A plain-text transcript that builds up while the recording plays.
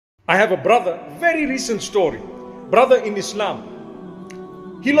I have a brother, very recent story, brother in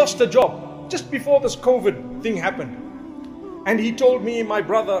Islam. He lost a job just before this COVID thing happened. And he told me, my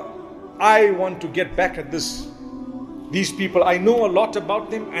brother, I want to get back at these people. I know a lot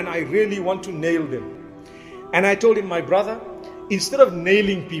about them and I really want to nail them. And I told him, my brother, instead of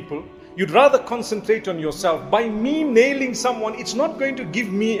nailing people, you'd rather concentrate on yourself. By me nailing someone, it's not going to give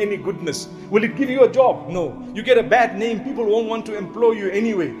me any goodness. Will it give you a job? No. You get a bad name, people won't want to employ you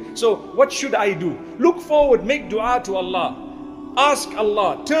anyway. So what should I do? Look forward, make dua to Allah. Ask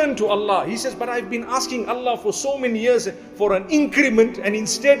Allah, turn to Allah. He says, but I've been asking Allah for so many years for an increment, and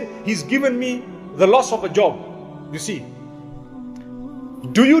instead He's given me the loss of a job. You see,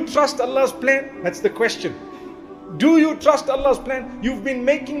 do you trust Allah's plan? That's the question. Do you trust Allah's plan? You've been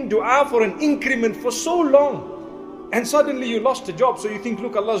making dua for an increment for so long, and suddenly you lost a job, so you think,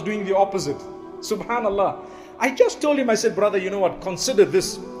 look, Allah's doing the opposite. Subhanallah. I just told him, I said, brother, you know what, consider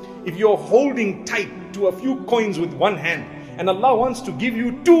this. If you're holding tight to a few coins with one hand, and Allah wants to give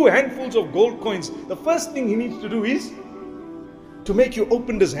you 2 handfuls of gold coins, the first thing He needs to do is to make you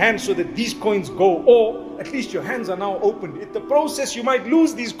open His hand so that these coins go, or at least your hands are now opened. In the process, you might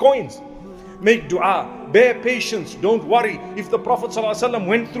lose these coins. Make dua, bear patience, don't worry. If the Prophet ﷺ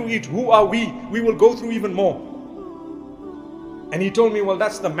went through it, who are we? We will go through even more. And he told me, well,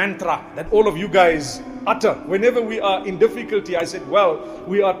 that's the mantra that all of you guys utter whenever we are in difficulty. I said, well,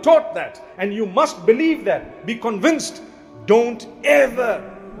 we are taught that, and you must believe that. Be convinced. Don't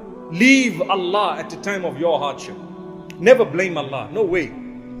ever leave Allah at the time of your hardship. Never blame Allah. No way.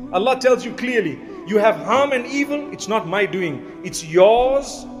 Allah tells you clearly, you have harm and evil, it's not my doing. It's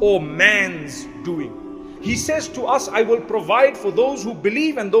yours or man's doing. He says to us, I will provide for those who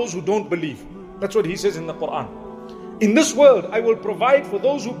believe and those who don't believe. That's what He says in the Quran. In this world, I will provide for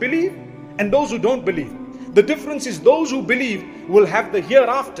those who believe and those who don't believe. The difference is those who believe will have the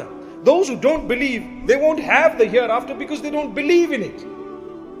hereafter. Those who don't believe, they won't have the hereafter because they don't believe in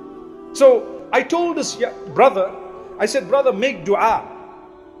it. So I told this brother, I said, brother, make dua,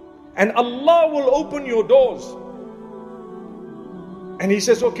 and Allah will open your doors. And he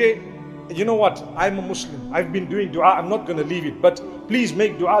says, okay, you know what, I'm a Muslim, I've been doing dua, I'm not going to leave it, but please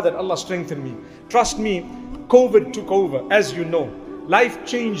make dua that Allah strengthen me. Trust me, COVID took over, as you know. Life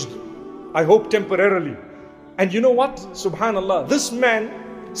changed, I hope temporarily. And you know what, subhanallah, this man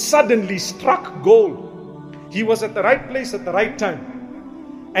suddenly struck gold. He was at the right place at the right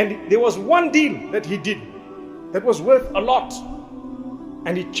time. And there was one deal that he did that was worth a lot.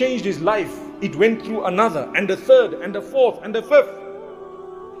 And it changed his life. It went through another, and a third, and a fourth, and a fifth.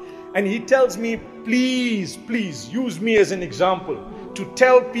 And he tells me, please, please use me as an example to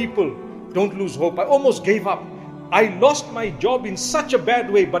tell people, don't lose hope. I almost gave up. I lost my job in such a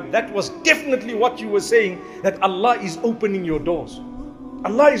bad way, but that was definitely what you were saying, that Allah is opening your doors.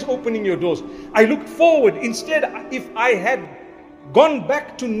 Allah is opening your doors. I looked forward. Instead, if I had gone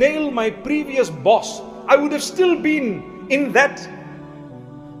back to nail my previous boss, I would have still been in that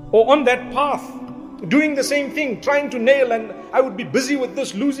or on that path, doing the same thing, trying to nail, and I would be busy with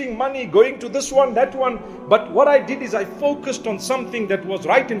this, losing money, going to this one, that one. But what I did is I focused on something that was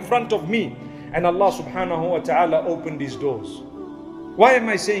right in front of me, and Allah subhanahu wa ta'ala opened these doors. Why am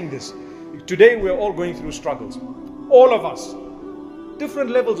I saying this? Today we're all going through struggles. All of us. Different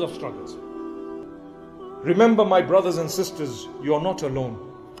levels of struggles. Remember, my brothers and sisters, you are not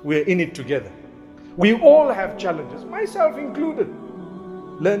alone. We're in it together. We all have challenges, myself included.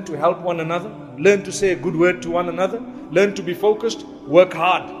 Learn to help one another. Learn to say a good word to one another. Learn to be focused. Work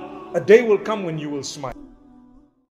hard. A day will come when you will smile.